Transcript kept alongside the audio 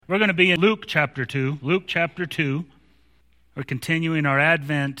We're going to be in Luke chapter 2. Luke chapter 2. We're continuing our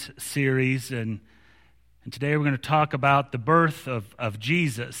Advent series, and today we're going to talk about the birth of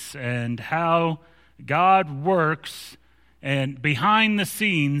Jesus and how God works and behind the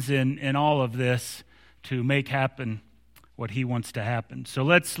scenes in all of this to make happen what he wants to happen. So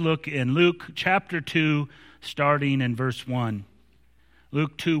let's look in Luke chapter 2, starting in verse 1.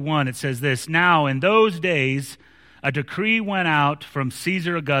 Luke 2:1, it says this, "Now in those days a decree went out from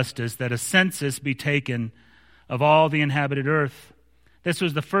Caesar Augustus that a census be taken of all the inhabited earth. This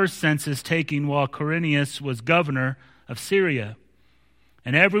was the first census taken while Quirinius was governor of Syria.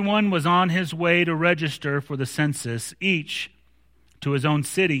 And everyone was on his way to register for the census, each to his own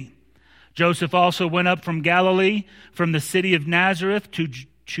city. Joseph also went up from Galilee, from the city of Nazareth to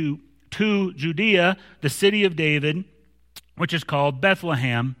Judea, the city of David, which is called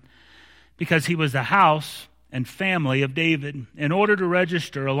Bethlehem, because he was the house and family of David, in order to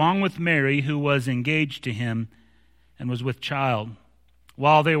register along with Mary, who was engaged to him and was with child.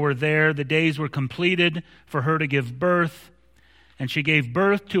 While they were there, the days were completed for her to give birth, and she gave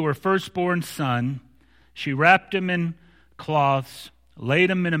birth to her firstborn son. She wrapped him in cloths, laid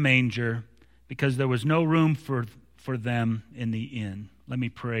him in a manger, because there was no room for them in the inn." Let me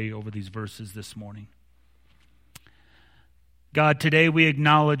pray over these verses this morning. God, today we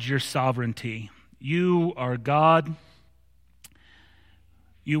acknowledge your sovereignty. You are God.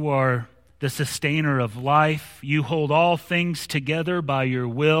 You are the sustainer of life. You hold all things together by your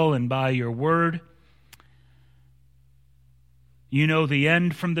will and by your word. You know the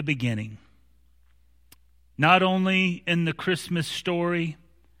end from the beginning. Not only in the Christmas story,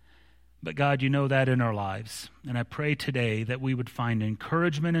 but God, you know that in our lives. And I pray today that we would find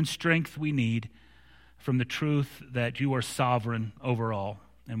encouragement and strength we need from the truth that you are sovereign over all.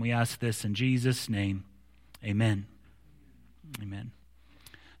 And we ask this in Jesus' name. Amen. Amen.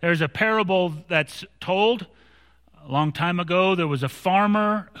 There's a parable that's told. A long time ago, there was a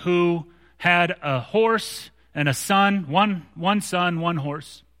farmer who had a horse and a son, one son, one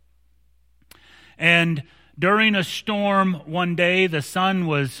horse. And during a storm one day, the son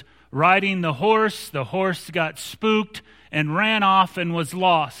was riding the horse got spooked and ran off and was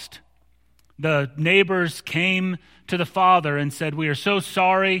lost. The neighbors came to the father and said, "We are so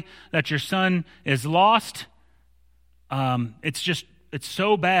sorry that your son is lost. It's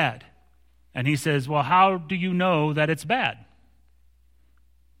so bad." And he says, "Well, how do you know that it's bad?"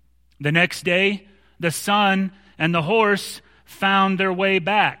 The next day, the son and the horse found their way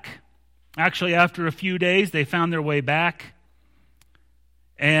back. Actually, after a few days, they found their way back.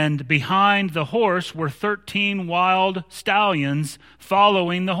 And behind the horse were 13 wild stallions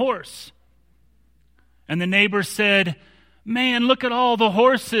following the horse. And the neighbor said, "Man, look at all the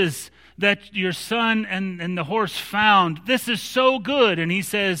horses that your son and the horse found. This is so good." And he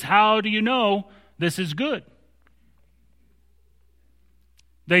says, "How do you know this is good?"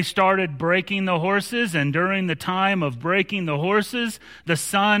 They started breaking the horses, and during the time of breaking the horses, the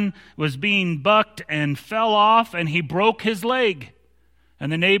son was being bucked and fell off, and he broke his leg.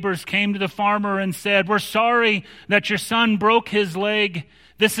 And the neighbors came to the farmer and said, "We're sorry that your son broke his leg.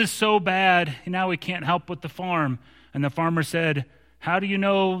 This is so bad. Now we can't help with the farm." And the farmer said, "How do you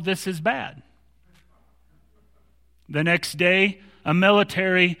know this is bad?" The next day, a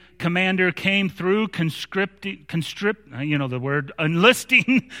military commander came through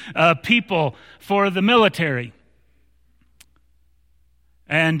enlisting people for the military.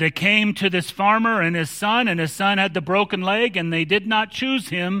 And they came to this farmer and his son had the broken leg, and they did not choose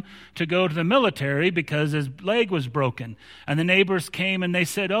him to go to the military because his leg was broken. And the neighbors came and they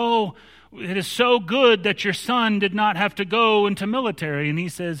said, "Oh, it is so good that your son did not have to go into military." And he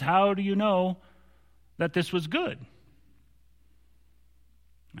says, "How do you know that this was good?"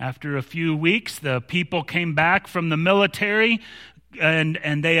 After a few weeks, the people came back from the military,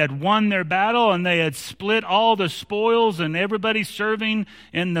 and they had won their battle, and they had split all the spoils, and everybody serving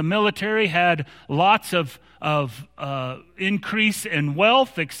in the military had lots of increase in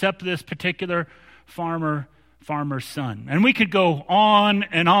wealth, except this particular farmer's son. And we could go on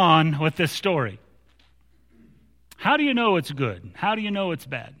and on with this story. How do you know it's good? How do you know it's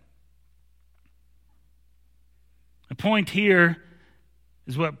bad? The point here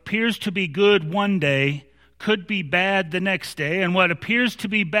is what appears to be good one day could be bad the next day, and what appears to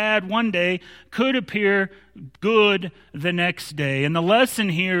be bad one day could appear good the next day. And the lesson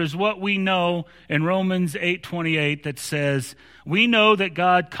here is what we know in Romans 8:28 that says, "We know that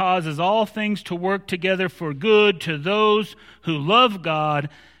God causes all things to work together for good to those who love God,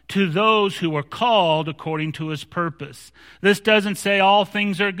 to those who are called according to his purpose." This doesn't say all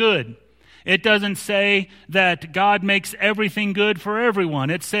things are good. It doesn't say that God makes everything good for everyone.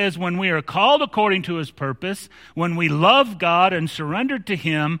 It says when we are called according to his purpose, when we love God and surrender to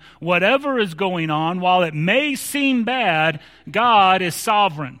him, whatever is going on, while it may seem bad, God is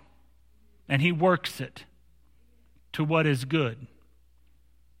sovereign and he works it to what is good.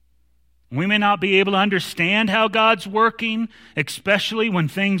 We may not be able to understand how God's working, especially when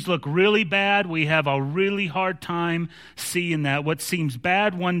things look really bad. We have a really hard time seeing that. What seems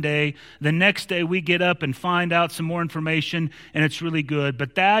bad one day, the next day we get up and find out some more information, and it's really good.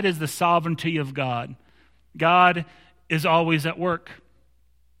 But that is the sovereignty of God. God is always at work.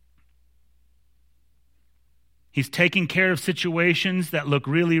 He's taking care of situations that look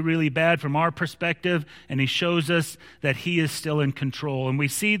really, really bad from our perspective, and he shows us that he is still in control. And we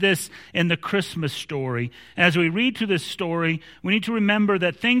see this in the Christmas story. As we read through this story, we need to remember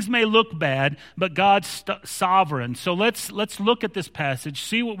that things may look bad, but God's sovereign. So let's look at this passage,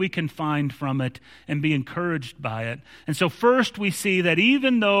 see what we can find from it, and be encouraged by it. And so first we see that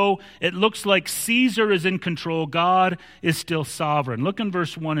even though it looks like Caesar is in control, God is still sovereign. Look in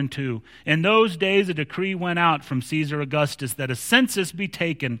verse 1 and 2. In those days a decree went out from Caesar Augustus that a census be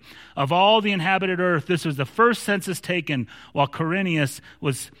taken of all the inhabited earth. This was the first census taken while Quirinius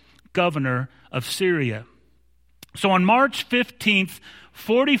was governor of Syria. So on March 15th,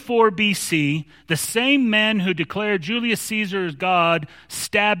 44 BC, the same men who declared Julius Caesar as God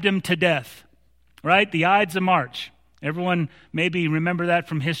stabbed him to death. Right? The Ides of March. Everyone maybe remember that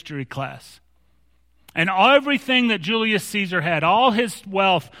from history class. And everything that Julius Caesar had, all his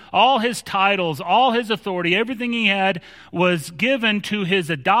wealth, all his titles, all his authority, everything he had was given to his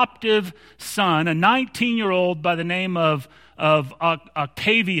adoptive son, a 19-year-old by the name of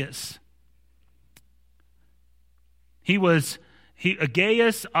Octavius. Gaius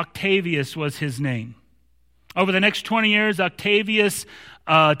Octavius was his name. Over the next 20 years, Octavius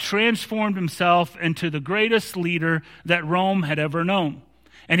transformed himself into the greatest leader that Rome had ever known.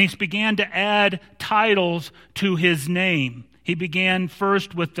 And he began to add titles to his name. He began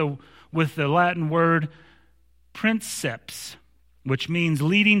first with the Latin word princeps, which means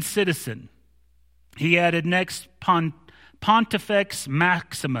leading citizen. He added next Pontifex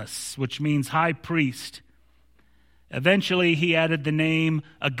Maximus, which means high priest. Eventually, he added the name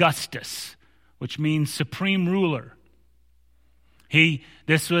Augustus, which means supreme ruler.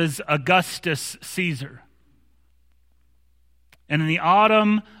 This was Augustus Caesar. And in the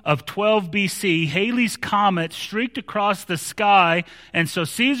autumn of 12 BC, Halley's Comet streaked across the sky. And so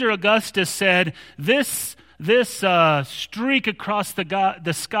Caesar Augustus said, this streak across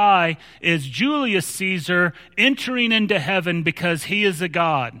the sky is Julius Caesar entering into heaven because he is a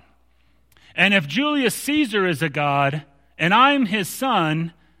god. And if Julius Caesar is a god and I'm his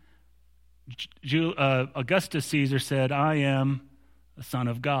son, Augustus Caesar said, I am the son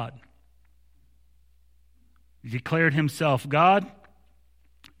of God. He declared himself God,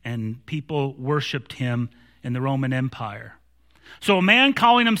 and people worshiped him in the Roman Empire. So a man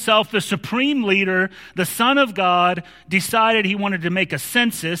calling himself the supreme leader, the Son of God, decided he wanted to make a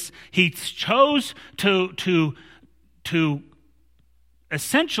census. He chose to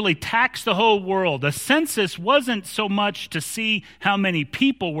essentially tax the whole world. A census wasn't so much to see how many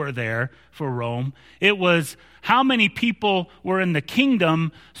people were there for Rome. It was how many people were in the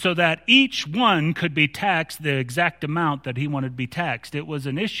kingdom so that each one could be taxed the exact amount that he wanted to be taxed. It was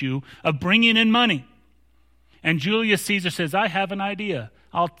an issue of bringing in money. And Julius Caesar says, I have an idea.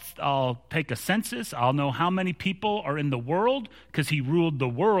 I'll take a census. I'll know how many people are in the world, because he ruled the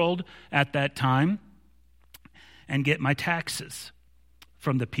world at that time, and get my taxes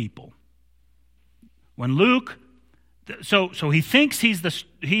from the people. When Luke, so he thinks he's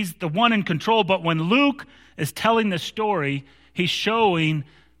the one in control, but when Luke is telling the story, he's showing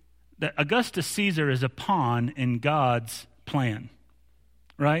that Augustus Caesar is a pawn in God's plan,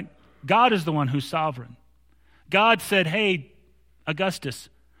 right? God is the one who's sovereign. God said, hey, Augustus,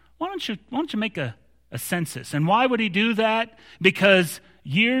 why don't you make a census? And why would he do that? Because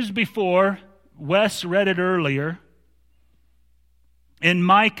years before, Wes read it earlier, in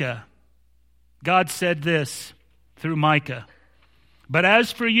Micah, God said this through Micah. But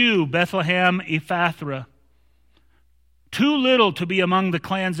as for you, Bethlehem Ephrathah, too little to be among the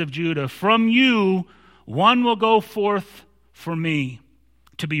clans of Judah, from you one will go forth for me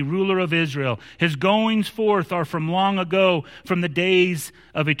to be ruler of Israel. His goings forth are from long ago, from the days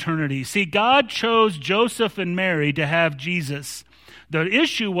of eternity. See, God chose Joseph and Mary to have Jesus. The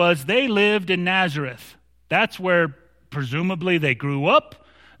issue was they lived in Nazareth. That's where presumably they grew up.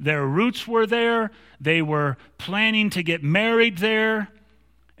 Their roots were there. They were planning to get married there.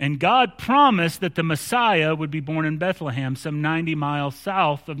 And God promised that the Messiah would be born in Bethlehem, some 90 miles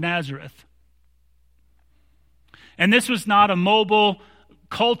south of Nazareth. And this was not a mobile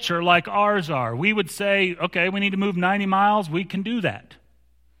culture like ours are. We would say, okay, we need to move 90 miles. We can do that,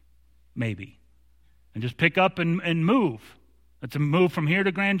 maybe. And just pick up and move. It's a move from here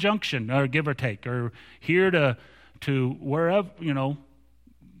to Grand Junction, or give or take, or here to wherever,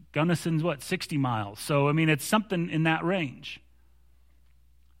 Gunnison's 60 miles. So, it's something in that range.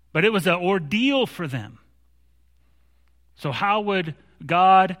 But it was an ordeal for them. So how would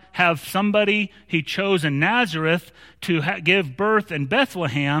God have somebody he chose in Nazareth to give birth in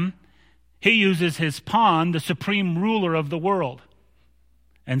Bethlehem? He uses his pawn, the supreme ruler of the world,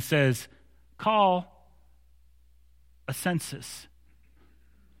 and says, call a census.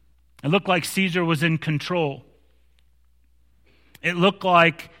 It looked like Caesar was in control. It looked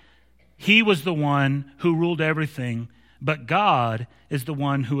like he was the one who ruled everything, but God is the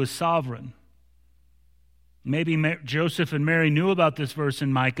one who is sovereign. Maybe Joseph and Mary knew about this verse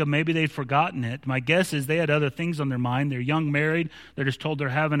in Micah. Maybe they'd forgotten it. My guess is they had other things on their mind. They're young married. They're just told they're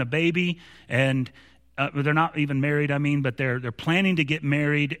having a baby, and they're not even married, but they're planning to get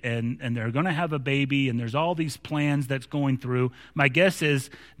married, and they're going to have a baby, and there's all these plans that's going through. My guess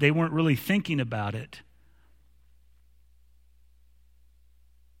is they weren't really thinking about it.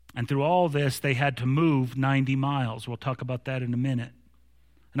 And through all this, they had to move 90 miles. We'll talk about that in a minute.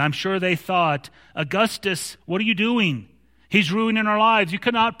 And I'm sure they thought, Augustus, what are you doing? He's ruining our lives. You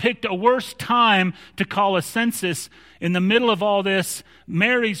could not have picked a worse time to call a census. In the middle of all this,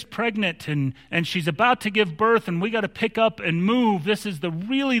 Mary's pregnant and she's about to give birth, and we got to pick up and move. This is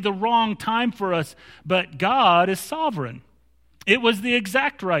really the wrong time for us. But God is sovereign. It was the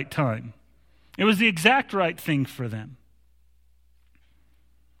exact right time. It was the exact right thing for them.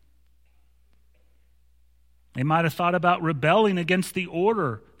 They might have thought about rebelling against the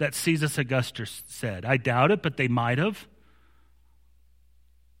order that Caesar Augustus said. I doubt it, but they might have.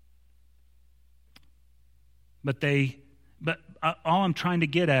 But all I'm trying to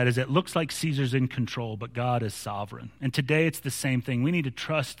get at is it looks like Caesar's in control, but God is sovereign. And today it's the same thing. We need to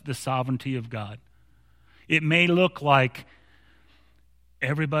trust the sovereignty of God. It may look like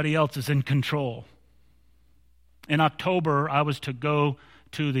everybody else is in control. In October, I was to go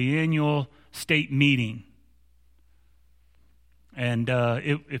to the annual state meeting. And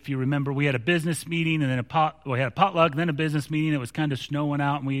if you remember, we had a business meeting, and then we had a potluck, and then a business meeting. It was kind of snowing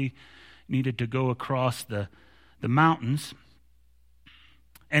out, and we needed to go across the mountains.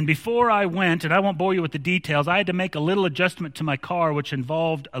 And before I went, and I won't bore you with the details, I had to make a little adjustment to my car, which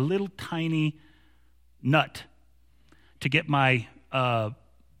involved a little tiny nut to get my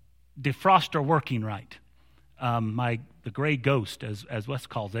defroster working right. The gray ghost, as Wes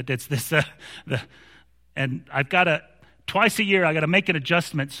calls it. It's this, and I've got to. Twice a year, I got to make an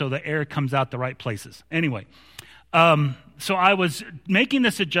adjustment so the air comes out the right places. Anyway, so I was making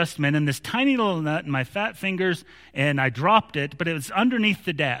this adjustment, and this tiny little nut in my fat fingers, and I dropped it, but it was underneath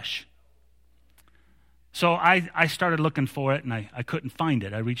the dash. So I started looking for it, and I couldn't find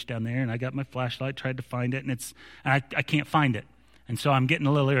it. I reached down there, and I got my flashlight, tried to find it, and I can't find it. And so I'm getting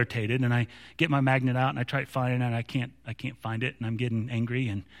a little irritated, and I get my magnet out, and I try to find it, and I can't find it, and I'm getting angry,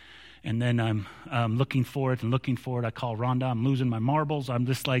 and then I'm looking for it. I call Rhonda. I'm losing my marbles. I'm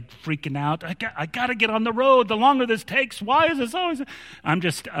just like freaking out. I got to get on the road. The longer this takes, why is this always? I'm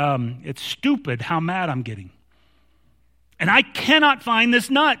just, it's stupid how mad I'm getting. And I cannot find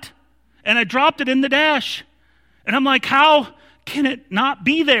this nut. And I dropped it in the dash. And I'm like, how can it not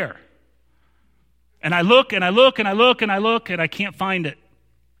be there? And I look and I look and I look and I look and I can't find it.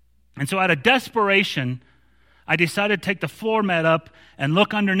 And so out of desperation, I decided to take the floor mat up and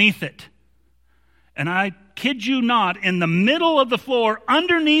look underneath it. And I kid you not, in the middle of the floor,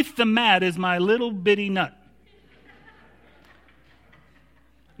 underneath the mat is my little bitty nut.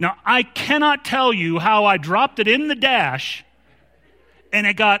 Now, I cannot tell you how I dropped it in the dash and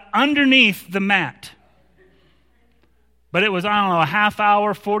it got underneath the mat. But it was, a half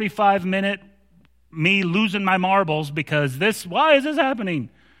hour, 45-minute, me losing my marbles because why is this happening?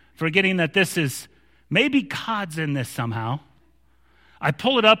 Forgetting that this is, maybe God's in this somehow. I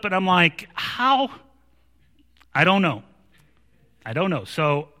pull it up and I'm like, how? I don't know.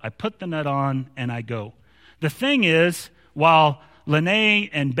 So I put the nut on and I go. The thing is, while Lene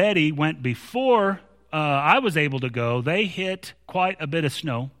and Betty went before I was able to go, they hit quite a bit of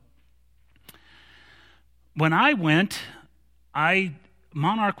snow. When I went,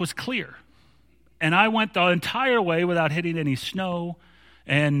 Monarch was clear. And I went the entire way without hitting any snow.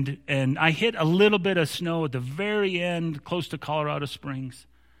 And I hit a little bit of snow at the very end, close to Colorado Springs.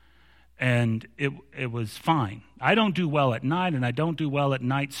 And it was fine. I don't do well at night, and I don't do well at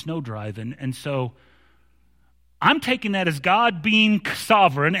night snow driving. And so I'm taking that as God being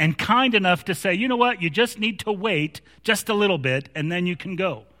sovereign and kind enough to say, you know what, you just need to wait just a little bit and then you can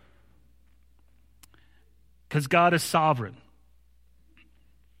go. Because God is sovereign.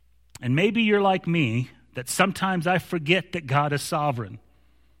 And maybe you're like me, that sometimes I forget that God is sovereign.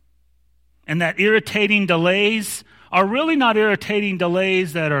 And that irritating delays are really not irritating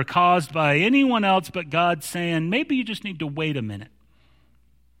delays that are caused by anyone else but God saying, maybe you just need to wait a minute.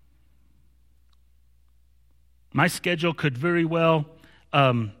 My schedule could very well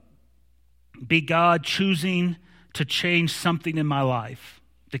be God choosing to change something in my life,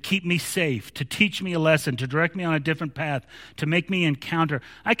 to keep me safe, to teach me a lesson, to direct me on a different path, to make me encounter.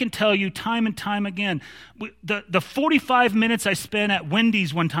 I can tell you time and time again, the 45 minutes I spent at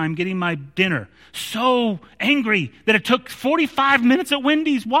Wendy's one time getting my dinner, so angry that it took 45 minutes at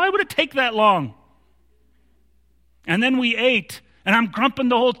Wendy's. Why would it take that long? And then we ate, and I'm grumping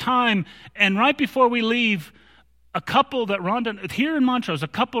the whole time, and right before we leave, a couple that Rhonda, here in Montrose, a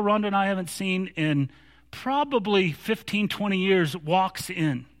couple Rhonda and I haven't seen in probably 15, 20 years walks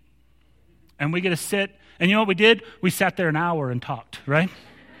in. And we get to sit. And you know what we did? We sat there an hour and talked, right?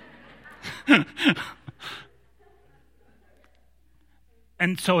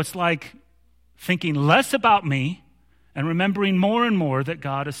 And so it's like thinking less about me and remembering more and more that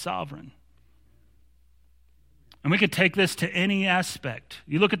God is sovereign. And we could take this to any aspect.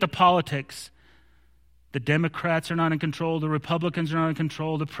 You look at the politics. The Democrats are not in control. The Republicans are not in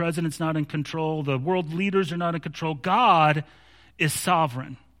control. The president's not in control. The world leaders are not in control. God is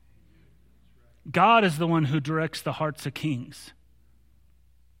sovereign. God is the one who directs the hearts of kings.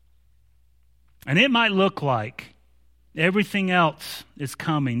 And it might look like everything else is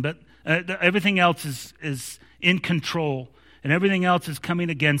coming, but everything else is in control, and everything else is coming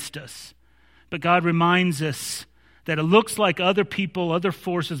against us. But God reminds us that it looks like other people, other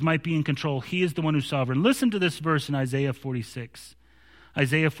forces might be in control. He is the one who's sovereign. Listen to this verse in Isaiah 46.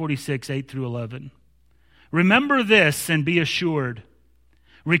 Isaiah 46, 8 through 11. Remember this and be assured.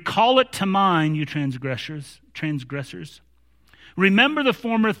 Recall it to mind, you transgressors. Remember the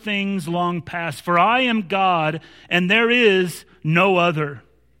former things long past, for I am God, and there is no other.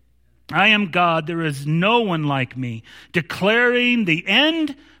 I am God, there is no one like me, declaring the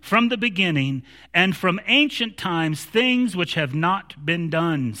end from the beginning, and from ancient times things which have not been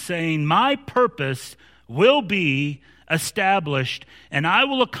done, saying, my purpose will be established, and I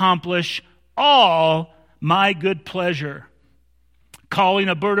will accomplish all my good pleasure. Calling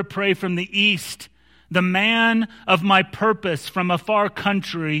a bird of prey from the east, the man of my purpose from a far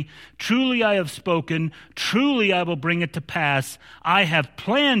country, truly I have spoken, truly I will bring it to pass. I have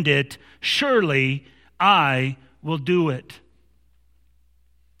planned it, surely I will do it.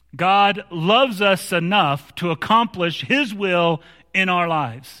 God loves us enough to accomplish His will in our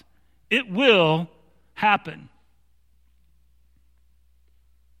lives. It will happen.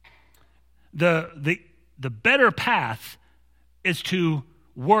 The better path is to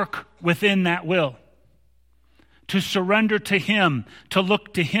work within that will, to surrender to Him, to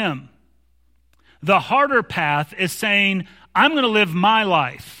look to Him. The harder path is saying, I'm going to live my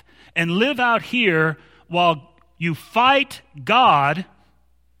life and live out here while you fight God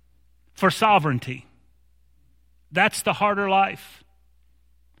for sovereignty. That's the harder life.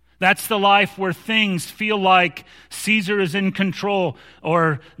 That's the life where things feel like Caesar is in control,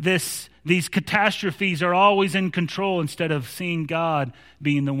 or these catastrophes are always in control, instead of seeing God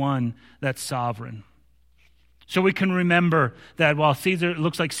being the one that's sovereign. So we can remember that while it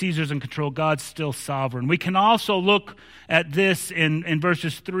looks like Caesar's in control, God's still sovereign. We can also look at this in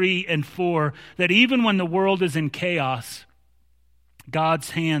verses 3 and 4, that even when the world is in chaos, God's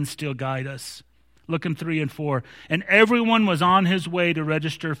hands still guide us. Look in 3 and 4. And everyone was on his way to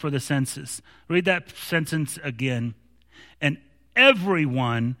register for the census. Read that sentence again. And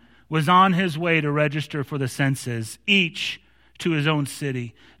everyone was on his way to register for the census, each to his own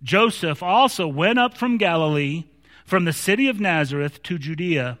city. Joseph also went up from Galilee, from the city of Nazareth to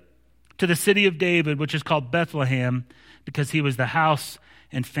Judea, to the city of David, which is called Bethlehem, because he was the house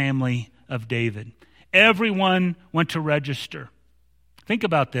and family of David. Everyone went to register. Think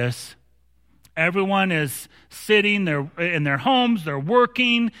about this. Everyone is sitting in their homes, they're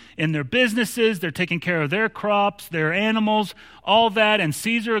working in their businesses, they're taking care of their crops, their animals, all that. And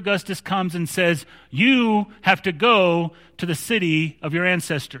Caesar Augustus comes and says, you have to go to the city of your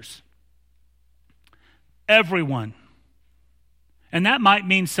ancestors. Everyone. And that might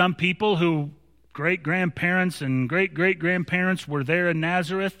mean some people who great-grandparents and great-great-grandparents were there in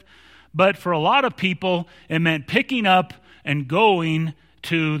Nazareth. But for a lot of people, it meant picking up and going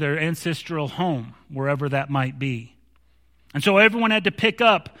to their ancestral home, wherever that might be. And so everyone had to pick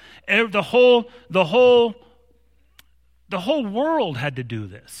up. The whole The whole world had to do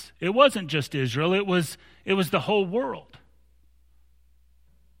this. It wasn't just Israel, it was the whole world.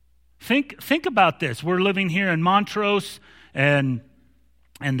 Think about this. We're living here in Montrose, and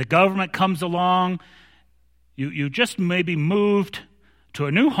the government comes along. You just maybe moved to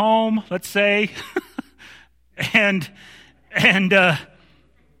a new home, let's say, and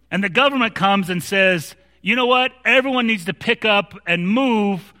the government comes and says, you know what? Everyone needs to pick up and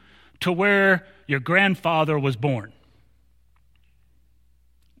move to where your grandfather was born.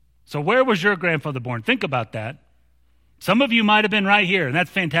 So where was your grandfather born? Think about that. Some of you might have been right here, and that's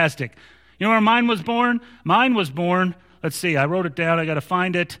fantastic. You know where mine was born? Mine was born, let's see, I wrote it down, I got to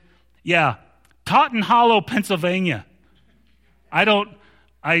find it. Yeah, Totten Hollow, Pennsylvania. I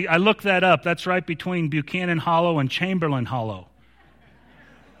looked that up. That's right between Buchanan Hollow and Chamberlain Hollow.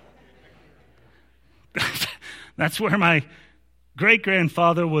 That's where my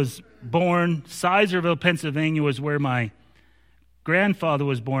great-grandfather was born. Sizersville, Pennsylvania was where my grandfather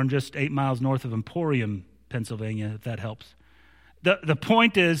was born, just 8 miles north of Emporium, Pennsylvania, if that helps. The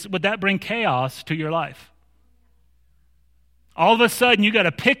point is, would that bring chaos to your life? All of a sudden, you got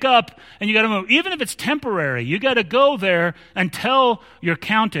to pick up and you got to move. Even if it's temporary, you got to go there until you're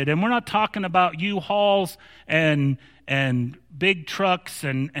counted. And we're not talking about U-Hauls and big trucks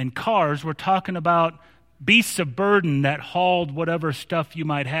and cars. We're talking about beasts of burden that hauled whatever stuff you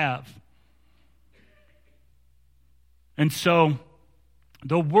might have. And so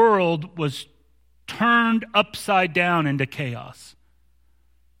the world was turned upside down into chaos.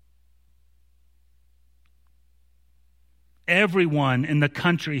 Everyone in the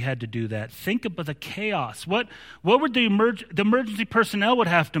country had to do that. Think about the chaos. What would the emergency personnel would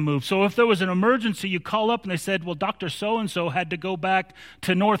have to move? So if there was an emergency, you call up and they said, well, Dr. So-and-so had to go back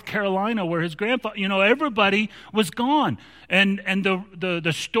to North Carolina where his grandfather, everybody was gone. And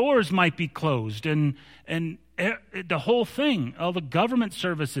the stores might be closed and the whole thing, all the government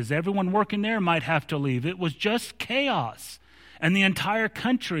services, everyone working there might have to leave. It was just chaos. And the entire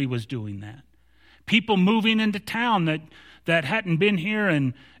country was doing that. People moving into town that hadn't been here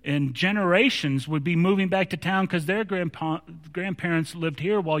in generations would be moving back to town because their grandparents lived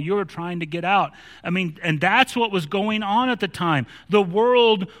here while you were trying to get out. And that's what was going on at the time. The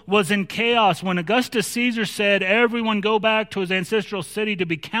world was in chaos. When Augustus Caesar said, everyone go back to his ancestral city to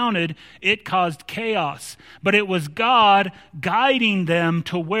be counted, it caused chaos. But it was God guiding them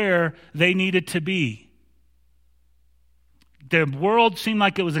to where they needed to be. The world seemed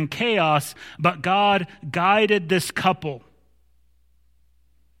like it was in chaos, but God guided this couple.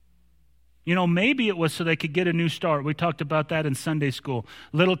 Maybe it was so they could get a new start. We talked about that in Sunday school.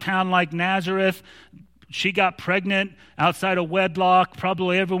 Little town like Nazareth, she got pregnant outside of wedlock.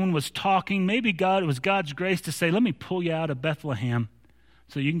 Probably everyone was talking. Maybe it was God's grace to say, let me pull you out of Bethlehem.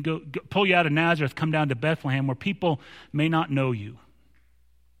 So you can go pull you out of Nazareth, come down to Bethlehem where people may not know you.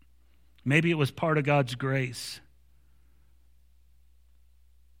 Maybe it was part of God's grace.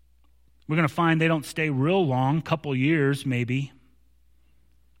 We're going to find they don't stay real long, couple years maybe.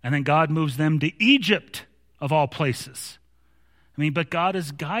 And then God moves them to Egypt, of all places. But God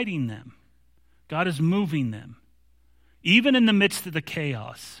is guiding them. God is moving them, even in the midst of the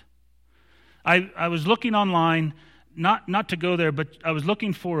chaos. I was looking online, not to go there, but I was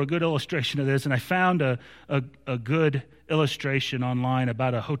looking for a good illustration of this, and I found a good illustration online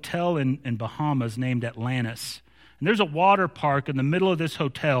about a hotel in Bahamas named Atlantis. And there's a water park in the middle of this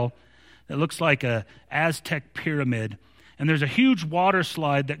hotel that looks like a Aztec pyramid. And there's a huge water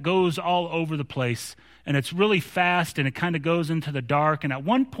slide that goes all over the place. And it's really fast, and it kind of goes into the dark. And at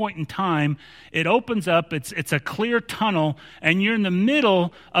one point in time, it opens up. It's a clear tunnel, and you're in the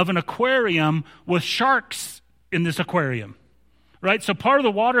middle of an aquarium with sharks in this aquarium. Right? So part of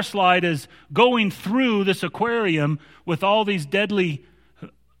the water slide is going through this aquarium with all these deadly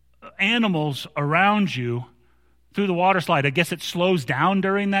animals around you. Through the water slide. I guess it slows down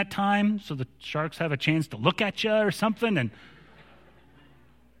during that time so the sharks have a chance to look at you or something.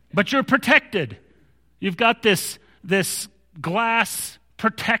 But you're protected. You've got this glass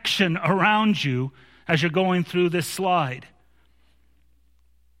protection around you as you're going through this slide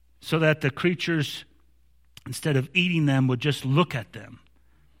so that the creatures, instead of eating them, would just look at them.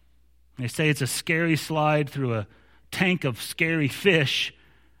 They say it's a scary slide through a tank of scary fish,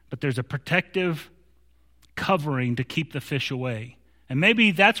 but there's a protective covering to keep the fish away. And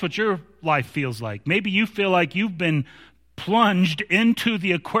maybe that's what your life feels like. Maybe you feel like you've been plunged into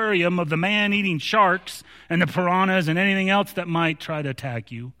the aquarium of the man-eating sharks and the piranhas and anything else that might try to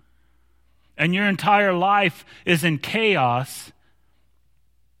attack you. And your entire life is in chaos.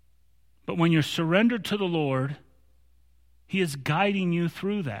 But when you're surrendered to the Lord, He is guiding you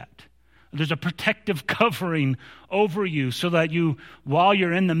through that. There's a protective covering over you so that you, while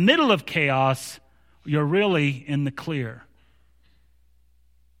you're in the middle of chaos, you're really in the clear.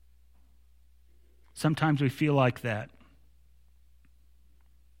 Sometimes we feel like that.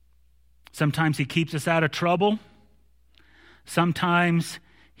 Sometimes he keeps us out of trouble. Sometimes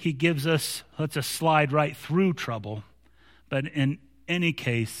he lets us slide right through trouble. But in any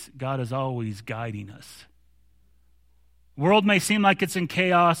case, God is always guiding us. The world may seem like it's in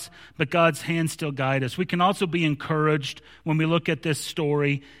chaos, but God's hands still guide us. We can also be encouraged when we look at this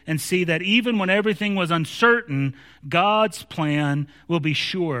story and see that even when everything was uncertain, God's plan will be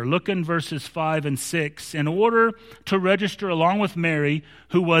sure. Look in verses 5 and 6. In order to register along with Mary,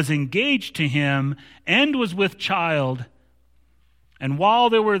 who was engaged to him and was with child, and while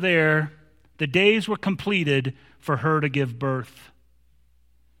they were there, the days were completed for her to give birth.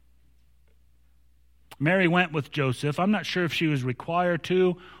 Mary went with Joseph. I'm not sure if she was required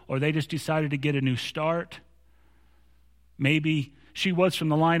to, or they just decided to get a new start. Maybe she was from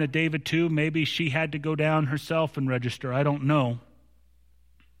the line of David too. Maybe she had to go down herself and register. I don't know.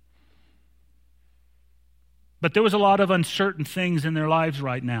 But there was a lot of uncertain things in their lives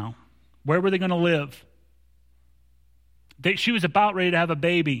right now. Where were they going to live? She was about ready to have a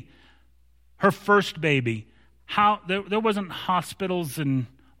baby, her first baby. There wasn't hospitals and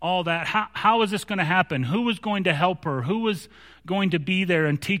all that. How was this going to happen? Who was going to help her? Who was going to be there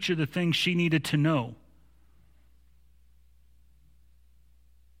and teach her the things she needed to know?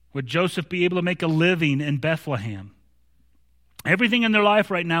 Would Joseph be able to make a living in Bethlehem? Everything in their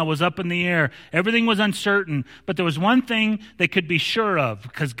life right now was up in the air. Everything was uncertain. But there was one thing they could be sure of,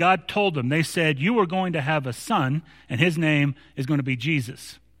 because God told them. They said, you are going to have a son, and his name is going to be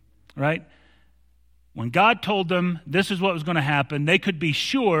Jesus. Right? When God told them this is what was going to happen, they could be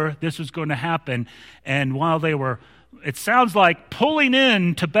sure this was going to happen. And while they were, it sounds like, pulling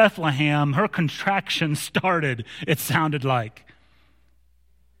in to Bethlehem, her contraction started, it sounded like.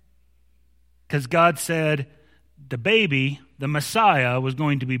 Because God said the baby, the Messiah, was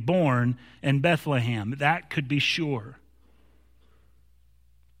going to be born in Bethlehem. That could be sure.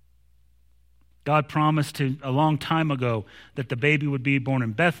 God promised a long time ago that the baby would be born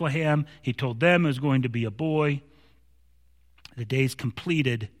in Bethlehem. He told them it was going to be a boy. The days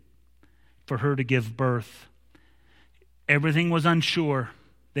completed for her to give birth. Everything was unsure.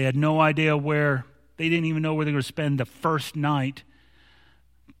 They had no idea where. They didn't even know where they were going to spend the first night.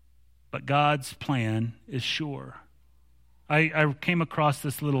 But God's plan is sure. I came across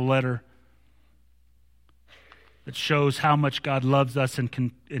this little letter that shows how much God loves us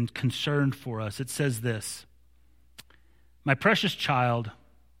and concerned for us. It says this: my precious child,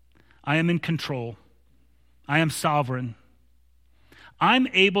 I am in control. I am sovereign. I'm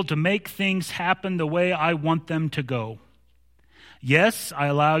able to make things happen the way I want them to go. Yes, I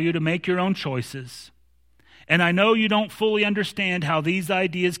allow you to make your own choices. And I know you don't fully understand how these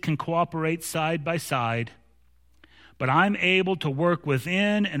ideas can cooperate side by side. But I'm able to work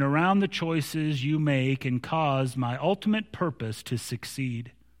within and around the choices you make and cause my ultimate purpose to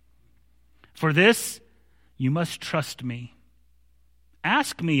succeed. For this, you must trust me.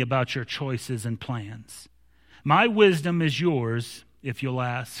 Ask me about your choices and plans. My wisdom is yours if you'll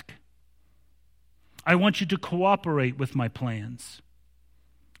ask. I want you to cooperate with my plans.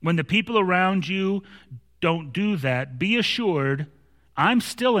 When the people around you don't do that, be assured I'm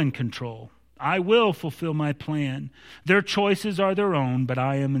still in control. I will fulfill my plan. Their choices are their own, but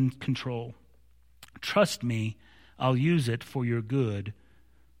I am in control. Trust me, I'll use it for your good.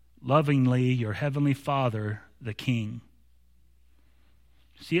 Lovingly, your heavenly Father, the King.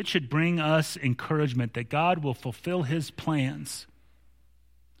 See, it should bring us encouragement that God will fulfill his plans.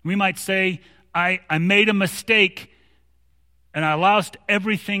 We might say, I made a mistake and I lost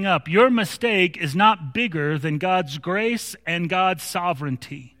everything up. Your mistake is not bigger than God's grace and God's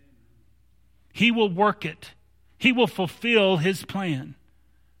sovereignty. He will work it. He will fulfill his plan.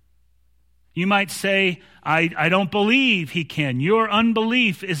 You might say, I don't believe he can. Your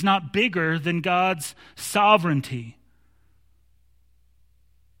unbelief is not bigger than God's sovereignty.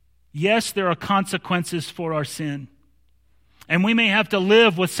 Yes, there are consequences for our sin. And we may have to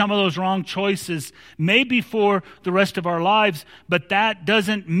live with some of those wrong choices, maybe for the rest of our lives, but that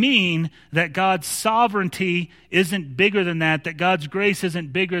doesn't mean that God's sovereignty isn't bigger than that God's grace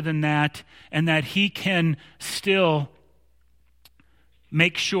isn't bigger than that, and that he can still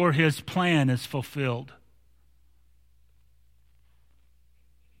make sure his plan is fulfilled.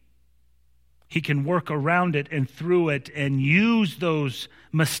 He can work around it and through it and use those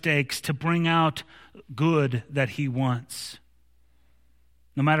mistakes to bring out good that he wants.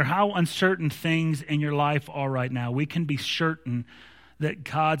 No matter how uncertain things in your life are right now, we can be certain that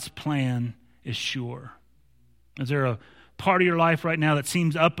God's plan is sure? Is there a part of your life right now that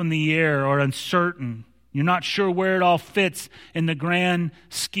seems up in the air or uncertain? You're not sure where it all fits in the grand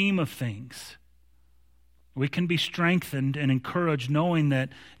scheme of things. We can be strengthened and encouraged knowing that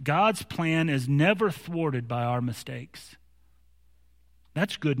God's plan is never thwarted by our mistakes.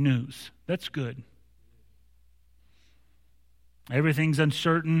 That's good news. That's good. Everything's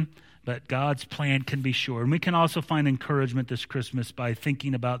uncertain, but God's plan can be sure. And we can also find encouragement this Christmas by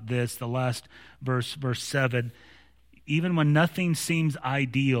thinking about this, the last verse, verse 7. Even when nothing seems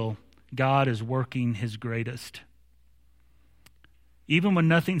ideal, God is working his greatest. Even when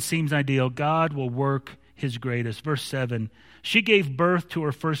nothing seems ideal, God will work his greatest. Verse 7, she gave birth to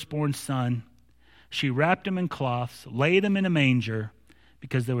her firstborn son. She wrapped him in cloths, laid him in a manger,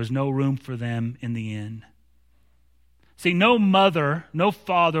 because there was no room for them in the inn. See, no mother, no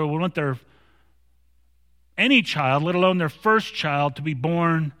father would want any child, let alone their first child, to be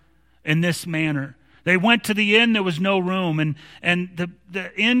born in this manner. They went to the inn, there was no room. And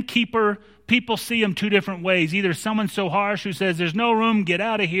the innkeeper, people see him two different ways. Either someone so harsh who says, there's no room, get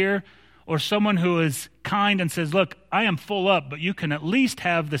out of here. Or someone who is kind and says, look, I am full up, but you can at least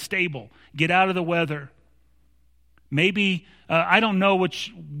have the stable. Get out of the weather. Maybe, I don't know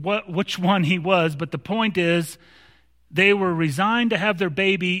which one he was, but the point is, they were resigned to have their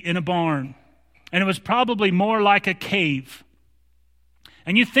baby in a barn. And it was probably more like a cave.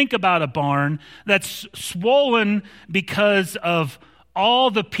 And you think about a barn that's swollen because of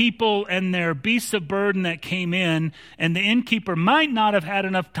all the people and their beasts of burden that came in, and the innkeeper might not have had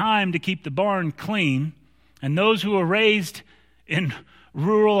enough time to keep the barn clean. And those who were raised in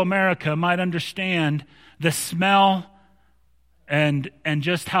rural America might understand the smell and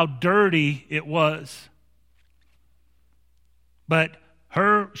just how dirty it was. But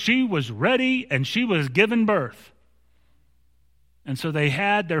she was ready and she was given birth. And so they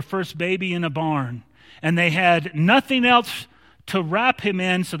had their first baby in a barn. And they had nothing else to wrap him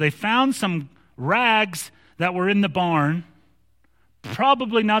in, so they found some rags that were in the barn,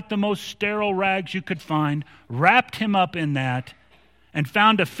 probably not the most sterile rags you could find, wrapped him up in that, and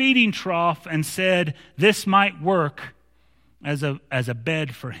found a feeding trough and said, this might work as a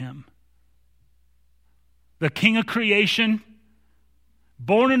bed for him. The king of creation,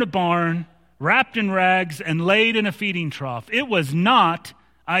 born in a barn, wrapped in rags, and laid in a feeding trough. It was not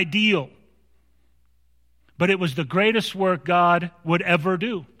ideal. But it was the greatest work God would ever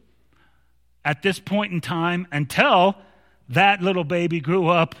do at this point in time, until that little baby grew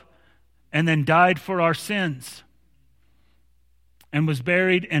up and then died for our sins and was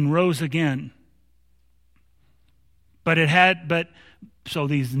buried and rose again. So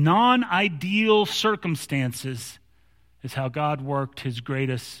these non-ideal circumstances is how God worked his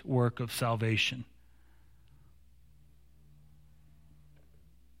greatest work of salvation.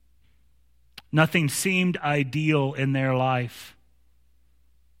 Nothing seemed ideal in their life.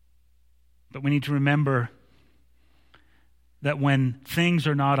 But we need to remember that when things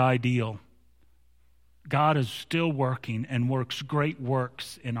are not ideal, God is still working and works great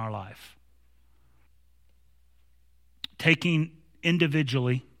works in our life. Taking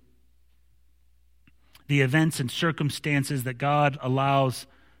individually the events and circumstances that God allows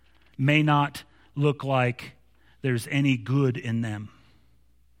may not look like there's any good in them.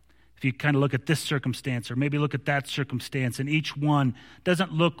 If you kind of look at this circumstance or maybe look at that circumstance, and each one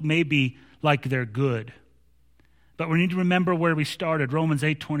doesn't look maybe like they're good. But we need to remember where we started, Romans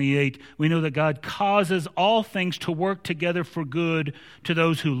 8:28. We know that God causes all things to work together for good to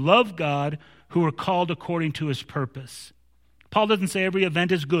those who love God, who are called according to his purpose. Paul doesn't say every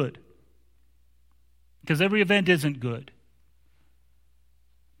event is good, because every event isn't good.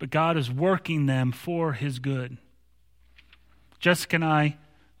 But God is working them for his good. Jessica and I,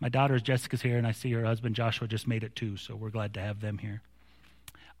 my daughter Jessica's here, and I see her husband Joshua just made it too, so we're glad to have them here.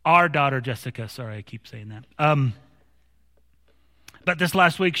 Our daughter Jessica, sorry, I keep saying that. But this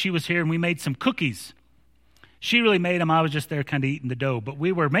last week she was here and we made some cookies. She really made them. I was just there kind of eating the dough, but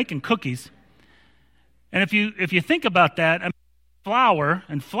we were making cookies. And if you think about that, flour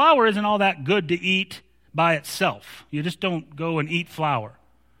isn't all that good to eat by itself. You just don't go and eat flour.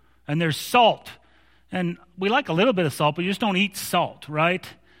 And there's salt. And we like a little bit of salt, but you just don't eat salt, right?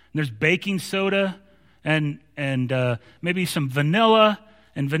 And there's baking soda and maybe some vanilla.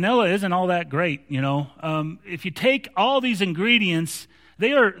 And vanilla isn't all that great, you know. If you take all these ingredients,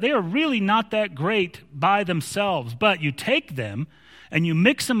 they are really not that great by themselves. But you take them and you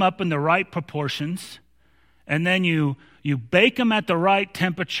mix them up in the right proportions, and then you bake them at the right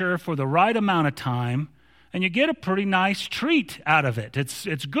temperature for the right amount of time, and you get a pretty nice treat out of it.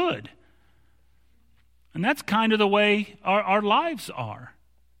 It's good. And that's kind of the way our lives are.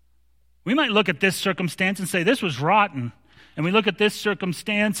 We might look at this circumstance and say, this was rotten. And we look at this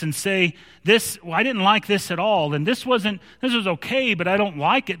circumstance and say, I didn't like this at all. And this was okay, but I don't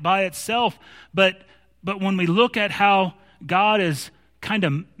like it by itself. But when we look at how God is kind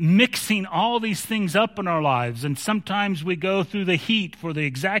of mixing all these things up in our lives, and sometimes we go through the heat for the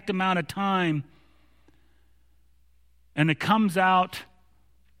exact amount of time, and it comes out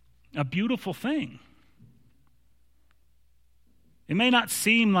a beautiful thing. It may not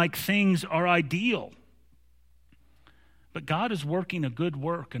seem like things are ideal, but God is working a good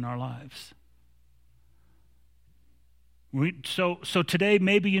work in our lives. So today,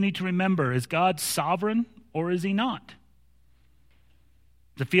 maybe you need to remember, is God sovereign or is he not?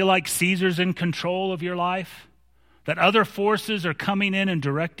 Does it feel like Caesar's in control of your life? That other forces are coming in and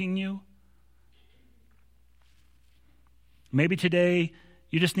directing you? Maybe today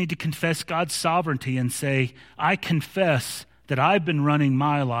you just need to confess God's sovereignty and say, I confess that I've been running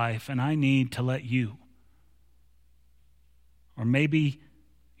my life and I need to let you. Or maybe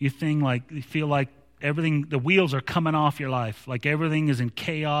you feel like everything, the wheels are coming off your life, like everything is in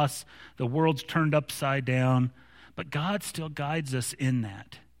chaos, the world's turned upside down, but God still guides us in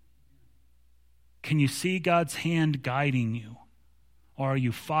that. Can you see God's hand guiding you? Or are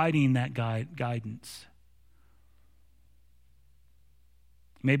you fighting that guidance?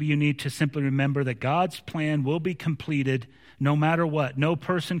 Maybe you need to simply remember that God's plan will be completed no matter what. No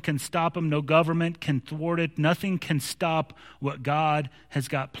person can stop him. No government can thwart it. Nothing can stop what God has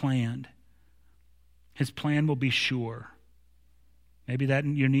got planned. His plan will be sure. Maybe that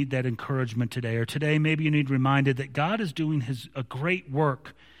you need that encouragement today. Or today, maybe you need reminded that God is doing a great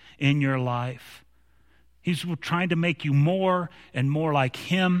work in your life. He's trying to make you more and more like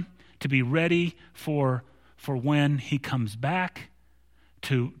him, to be ready for when he comes back.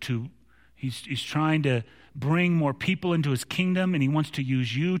 He's trying to bring more people into his kingdom, and he wants to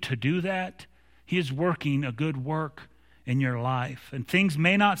use you to do that. He is working a good work in your life. And things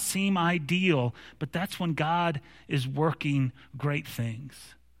may not seem ideal, but that's when God is working great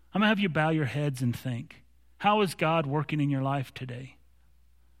things. I'm going to have you bow your heads and think, how is God working in your life today?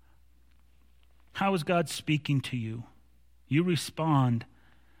 How is God speaking to you? You respond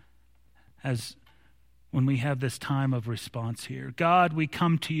as when we have this time of response here. God, we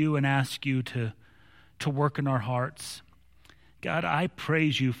come to you and ask you to work in our hearts. God, I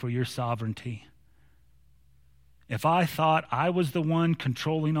praise you for your sovereignty. If I thought I was the one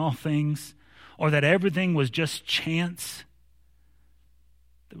controlling all things, or that everything was just chance,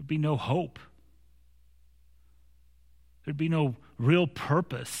 there would be no hope. There'd be no real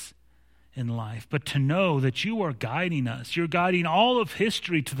purpose in life. But to know that you are guiding us, you're guiding all of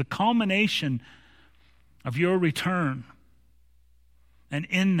history to the culmination of your return. And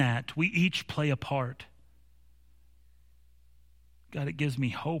in that, we each play a part. God, it gives me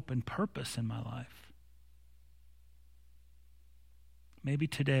hope and purpose in my life. Maybe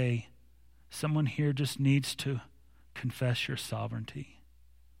today, someone here just needs to confess your sovereignty.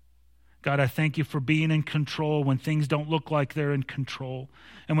 God, I thank you for being in control when things don't look like they're in control.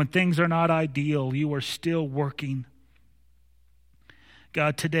 And when things are not ideal, you are still working.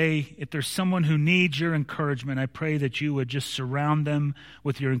 God, today, if there's someone who needs your encouragement, I pray that you would just surround them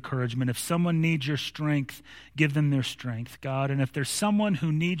with your encouragement. If someone needs your strength, give them their strength, God. And if there's someone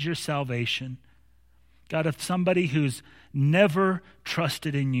who needs your salvation, God, if somebody who's never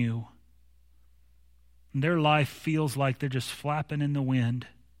trusted in you, and their life feels like they're just flapping in the wind,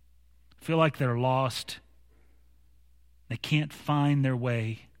 feel like they're lost, they can't find their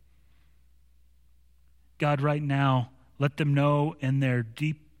way, God, right now, let them know in their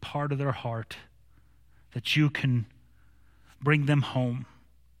deep part of their heart that you can bring them home.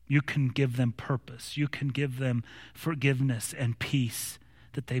 You can give them purpose. You can give them forgiveness and peace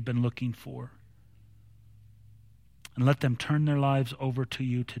that they've been looking for. And let them turn their lives over to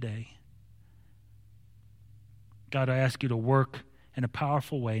you today. God, I ask you to work in a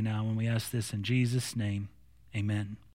powerful way now, and we ask this in Jesus' name. Amen.